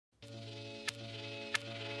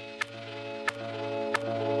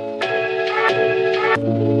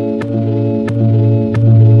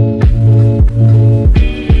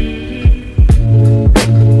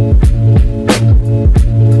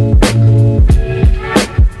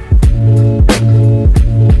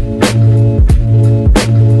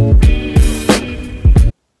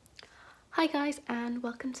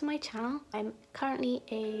channel. I'm currently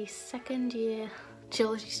a second year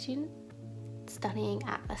geology student studying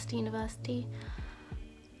at Leicester University.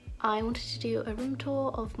 I wanted to do a room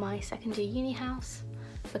tour of my second year uni house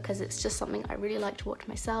because it's just something I really like to watch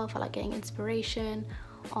myself. I like getting inspiration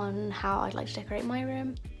on how I'd like to decorate my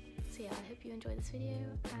room. So yeah, I hope you enjoy this video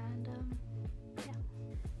and yeah.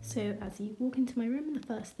 So as you walk into my room, the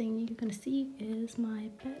first thing you're going to see is my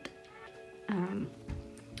bed.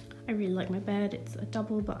 I really like my bed. It's a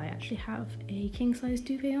double, but I actually have a king size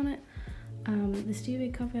duvet on it. This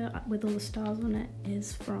duvet cover with all the stars on it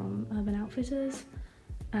is from Urban Outfitters.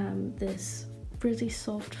 This really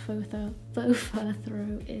soft faux fur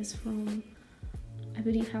throw is from, I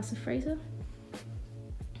believe, House of Fraser.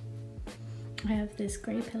 I have this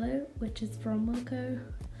grey pillow, which is from Wilko,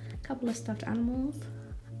 a couple of stuffed animals,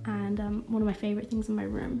 and one of my favourite things in my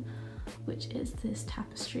room, which is this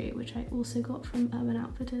tapestry, which I also got from Urban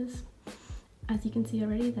Outfitters. As you can see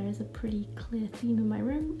already, there is a pretty clear theme in my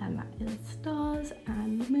room, and that is stars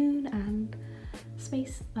and moon and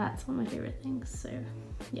space. That's one of my favourite things, so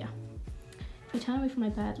yeah. If I turn away from my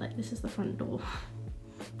bed, like, this is the front door.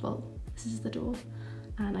 Well, this is the door.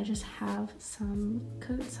 And I just have some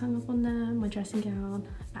coats hung up on there, my dressing gown,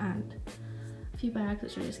 and a few bags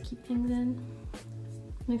which I just keep things in.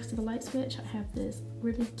 Next to the light switch, I have this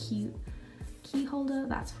really cute key holder.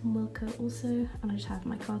 That's from Wilko also. And I just have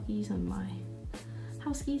my car keys and my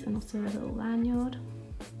house keys and also a little lanyard.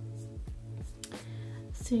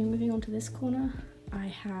 So moving on to this corner, I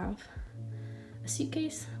have a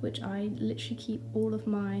suitcase which I literally keep all of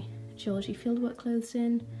my geology fieldwork clothes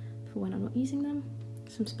in for when I'm not using them,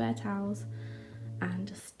 some spare towels, and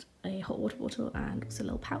just a hot water bottle and also a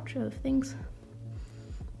little pouch of things.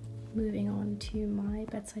 Moving on to my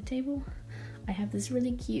bedside table, I have this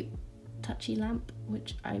really cute touchy lamp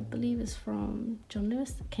which I believe is from John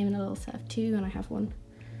Lewis. It came in a little set of two, and I have one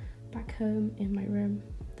back home in my room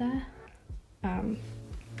there.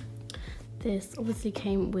 This obviously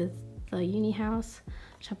came with the uni house.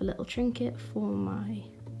 I have a little trinket for my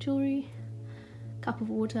jewellery, cup of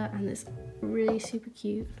water, and this really super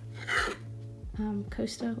cute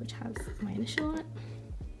coaster which has my initial on it.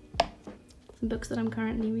 Some books that I'm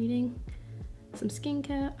currently reading, some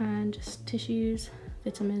skincare and just tissues,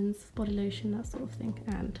 vitamins, body lotion, that sort of thing,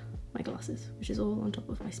 and my glasses, which is all on top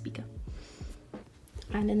of my speaker.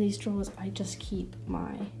 And in these drawers I just keep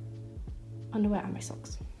my underwear and my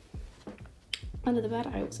socks. Under the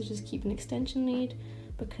bed I also just keep an extension lead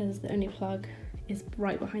because the only plug is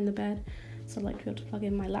right behind the bed, so I like to be able to plug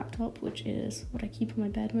in my laptop, which is what I keep on my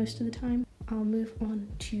bed most of the time. I'll move on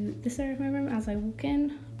to this area of my room. As I walk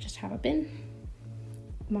in, just have a bin,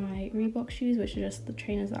 my Reebok shoes, which are just the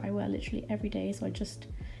trainers that I wear literally every day, so I just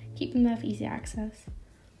keep them there for easy access.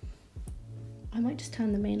 I might just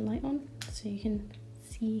turn the main light on so you can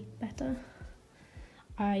see better.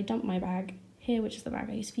 I dump my bag here, which is the bag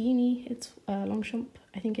I use for uni. It's a Longchamp.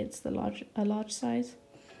 I think it's a large size.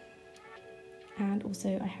 And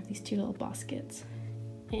also I have these two little baskets.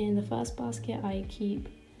 In the first basket I keep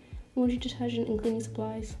laundry detergent and cleaning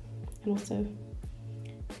supplies, and also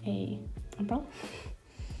a umbrella.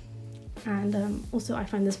 And also I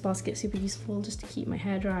find this basket super useful just to keep my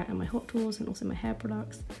hair dry and my hot tools and also my hair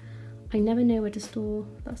products. I never know where to store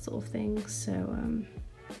that sort of thing, so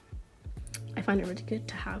I find it really good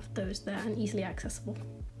to have those there and easily accessible.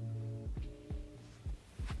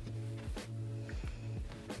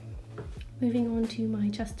 Moving on to my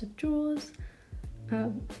chest of drawers.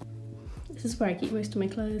 This is where I keep most of my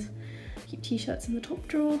clothes. I keep t-shirts in the top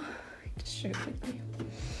drawer. Just show it quickly.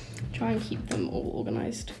 Try and keep them all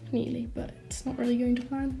organised neatly, but it's not really going to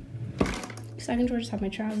plan. Second drawer, I just have my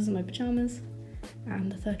trousers and my pyjamas.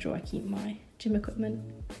 And the third drawer, I keep my gym equipment,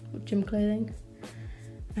 or gym clothing.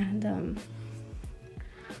 And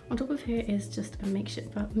on top of here is just a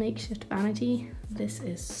makeshift vanity. This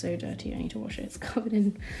is so dirty, I need to wash it. It's covered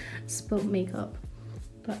in spilt makeup.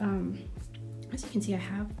 But as you can see, I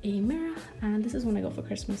have a mirror, and this is one I got for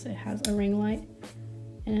Christmas. It has a ring light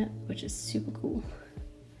in it, which is super cool.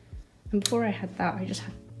 And before I had that, I just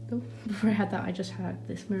had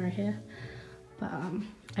this mirror here. But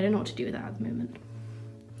I don't know what to do with that at the moment.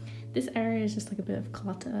 This area is just like a bit of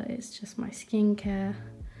clutter. It's just my skincare,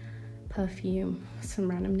 perfume, some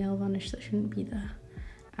random nail varnish that shouldn't be there,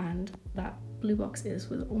 and that blue box is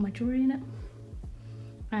with all my jewellery in it.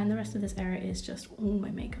 And the rest of this area is just all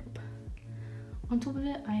my makeup. On top of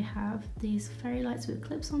it, I have these fairy lights with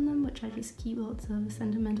clips on them, which I just keep lots of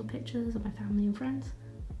sentimental pictures of my family and friends.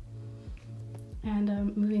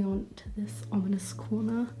 And moving on to this ominous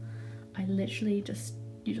corner, I literally just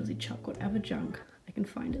usually chuck whatever junk I can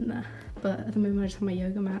find in there. But at the moment I just have my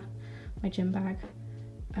yoga mat, my gym bag,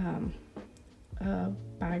 a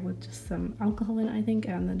bag with just some alcohol in it, I think,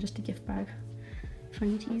 and then just a gift bag if I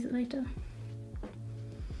need to use it later.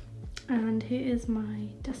 And here is my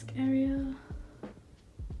desk area.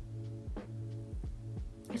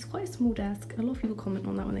 It's quite a small desk. A lot of people comment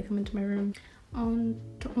on that when they come into my room. On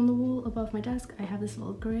the wall above my desk, I have this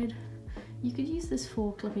little grid. You could use this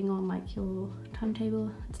for clipping on like your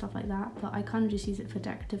timetable and stuff like that, but I kind of just use it for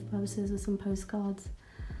decorative purposes with some postcards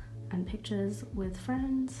and pictures with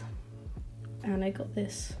friends. And I got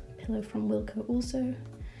this pillow from Wilko also,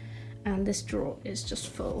 and this drawer is just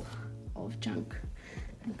full of junk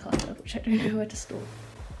and clutter which I don't know where to store.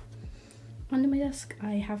 Under my desk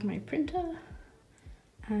I have my printer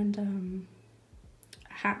and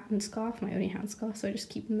a hat and scarf, my only hat and scarf, so I just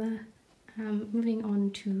keep them there. Moving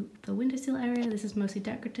on to the windowsill area, this is mostly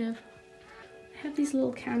decorative. I have these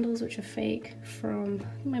little candles which are fake from,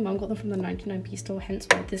 my mum got them from the 99p store, hence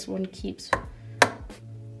why this one keeps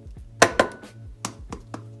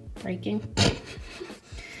breaking.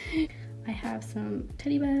 I have some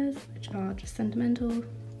teddy bears which are just sentimental,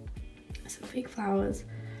 some fake flowers,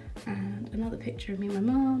 and another picture of me and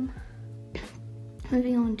my mum.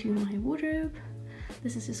 Moving on to my wardrobe,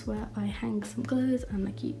 this is just where I hang some clothes and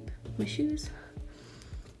I keep my shoes.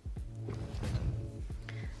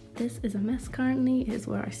 This is a mess currently. It is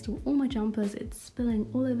where I store all my jumpers. It's spilling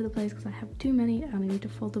all over the place because I have too many and I need to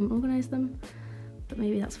fold them and organise them, but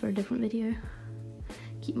maybe that's for a different video.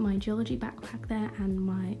 Keep my geology backpack there and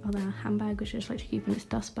my other handbag which I just like to keep in this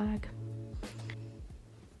dust bag.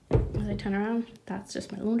 As I turn around, that's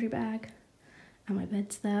just my laundry bag and my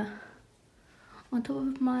bed's there. On top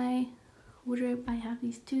of my wardrobe I have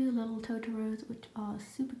these two little Totoros which are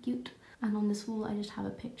super cute, and on this wall I just have a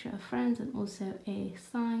picture of friends and also a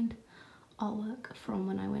signed artwork from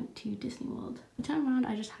when I went to Disney World. I turn around,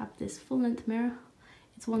 I just have this full-length mirror.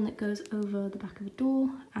 It's one that goes over the back of the door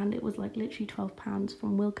and it was like literally £12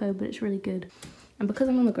 from Wilko, but it's really good. And because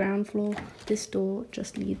I'm on the ground floor, this door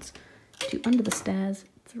just leads to under the stairs.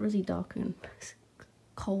 It's really dark and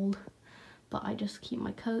cold, but I just keep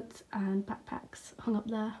my coats and backpacks hung up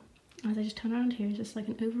there. As I just turn around, here is just like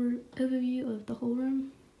an overview of the whole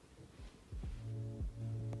room.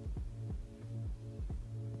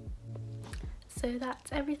 So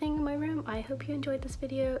that's everything in my room. I hope you enjoyed this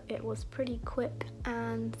video. It was pretty quick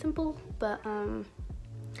and simple, but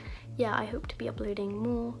yeah, I hope to be uploading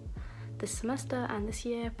more this semester and this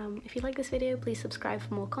year. If you like this video, please subscribe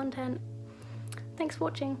for more content. Thanks for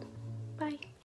watching. Bye.